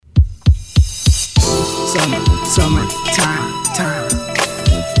Summer, summer, time, time.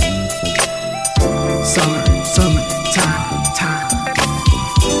 Summer, summer, time, time.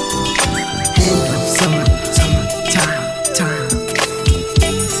 End of summer, summer, time, time.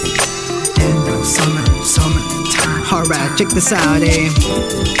 End of summer, summer, time. Alright, check this out,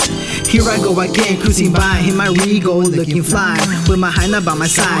 Here I go again, cruising by in my Regal, looking fly, with my Haina by my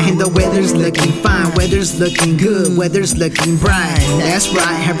side, and the weather's looking fine, weather's looking good, weather's looking bright. That's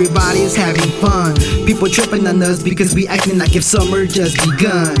right, everybody's having fun. People tripping on us because we acting like if summer just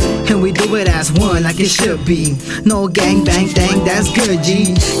begun, and we do it as one like it should be. No gang bang dang, that's good,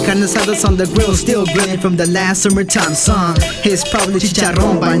 G. Carne asadas on the grill, still grilling from the last summertime song. It's probably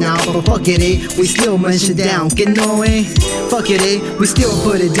chicharrón by now, but fuck it, we still munch it down. Que no, fuck it, we still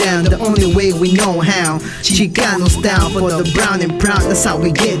put it down. The only way we know how. Chicano style for the brown and proud, that's how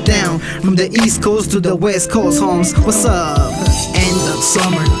we get down. From the east coast to the west coast, homes, what's up? End of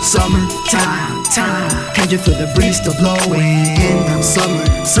summer, summer, time, time. Can you feel the breeze still blowing? End of summer,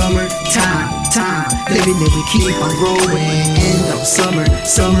 summer, time, time. Living it, we keep on growing. End of summer,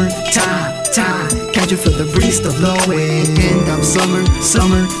 summer, time, time. Can't you feel the breeze still blowing? End of summer,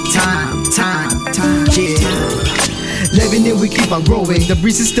 summer, time, time, time, yeah. Living it, we keep on growing. The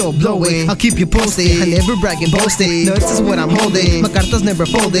breeze is still blowing. I'll keep you posted. I never brag and boasting. Nuts is what I'm holding. My cartas never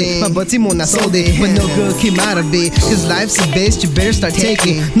folded. My butty not sold it. But no good came out of it. Cause life's a bitch, you better start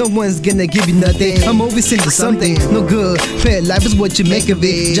taking. No one's gonna give you nothing. I'm always into something. No good, but life is what you make of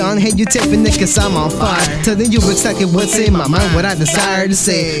it. John, hey, you tapping it cause I'm on fire. Telling you exactly what's in my mind, what I desire to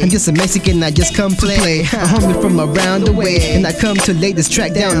say. I'm just a Mexican, I just come to play. A homie from around the way, and I come to lay this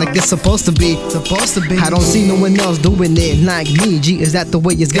track down like it's supposed to be. I don't see no one else doing it like me, G. Is that the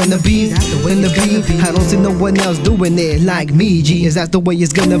way it's gonna be? I don't see no one else doing it like me, G. Is that the way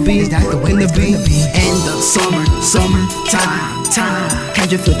it's gonna be? End of summer, summer, time, time.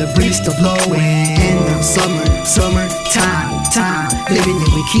 Can't you feel the breeze still blowing? End of summer, summer, time, time. Living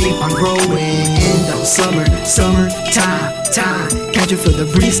it, we keep on growing. End of summer, summer, time, time. Can't you feel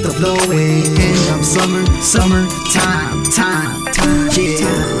the breeze still blowing? End of summer, summer, time, time, time,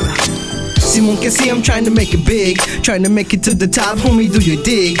 yeah. Simon can see I'm trying to make it big, trying to make it to the top, homie, do you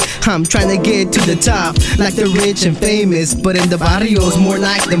dig? I'm trying to get to the top, like the rich and famous, but in the barrios, more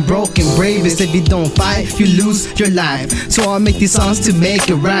like them broken bravest. If you don't fight, you lose your life. So I'll make these songs to make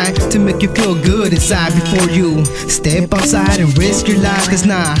it right, to make you feel good inside before you step outside and risk your life. Cause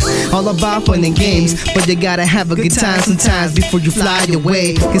nah, all about fun and games, but you gotta have a good time sometimes before you fly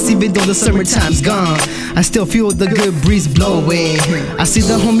away. Cause even though the summertime's gone, I still feel the good breeze blowing. I see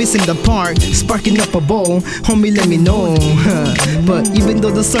the homies in the park, sparking up a bowl, homie, let me know. But even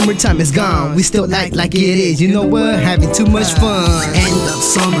though the summertime is gone, we still act like it is. You know what? Having too much fun. End of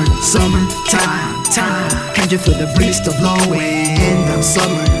summer, summer, time, time. Can't you feel the breeze still blowing? End of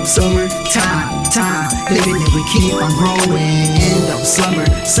summer, summer, time, time. Living it, we keep on growing. End of summer,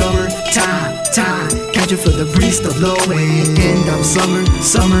 summer, time, time. Can't you feel the breeze still blowing? End of summer,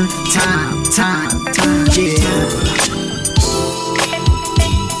 summer, time, time, time, yeah.